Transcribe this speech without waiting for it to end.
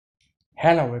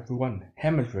Hello everyone,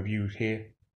 Hammer's Reviews here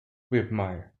with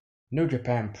my New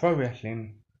Japan Pro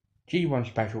Wrestling G1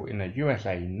 special in the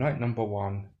USA night number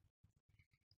 1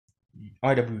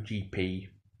 IWGP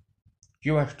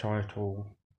US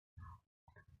title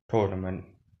tournament.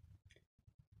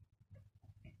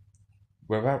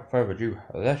 Without further ado,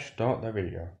 let's start the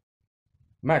video.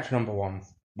 Match number 1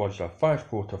 was the first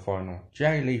quarter final,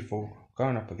 Jay Lethal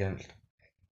going up against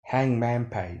Hangman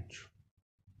Page.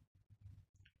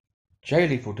 Jay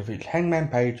Lethal defeats Hangman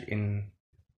Page in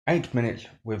 8 minutes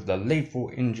with the lethal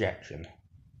injection.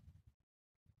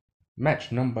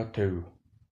 Match number 2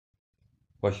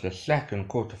 was the second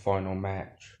quarterfinal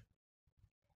match.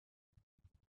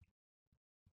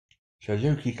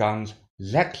 Suzuki Gun's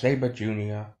Zack Sabre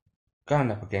Jr.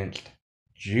 going up against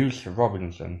Juice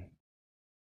Robinson.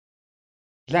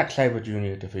 Zack Sabre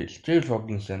Jr. defeats Juice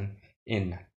Robinson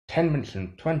in 10 minutes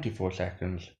and 24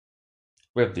 seconds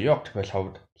with the Octopus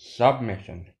Hold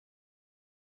submission.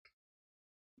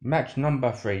 Match number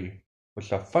 3 was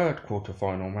the third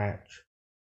quarterfinal match.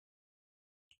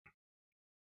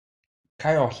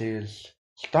 Chaos's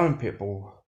Stone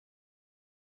Pitbull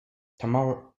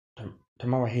Tomohiro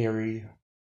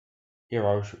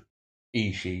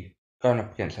Ishii going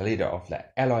up against the leader of the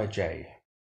LIJ,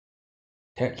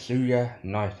 Tetsuya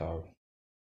Naito.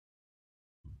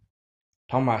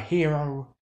 Tomohiro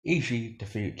Ishii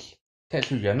defeats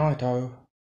Tetsuya Naito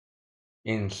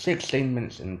in 16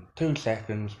 minutes and 2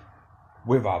 seconds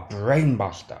with a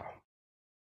brainbuster.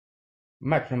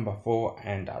 Match number 4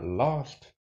 and last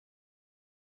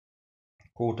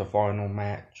quarterfinal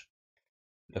match.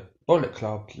 The Bullet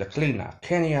Club's the cleaner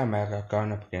Kenny Omega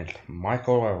going up against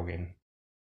Michael Elgin.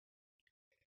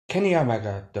 Kenny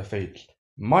Omega defeats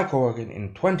Michael Elgin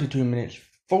in 22 minutes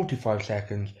 45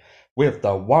 seconds with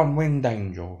the one-winged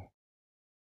angel.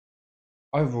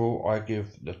 Overall, I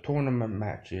give the tournament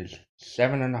matches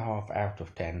 7.5 out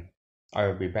of 10. I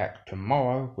will be back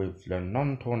tomorrow with the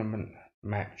non-tournament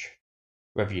match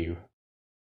review.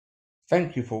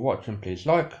 Thank you for watching. Please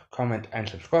like, comment and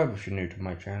subscribe if you're new to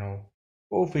my channel.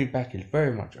 All feedback is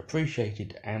very much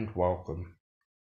appreciated and welcome.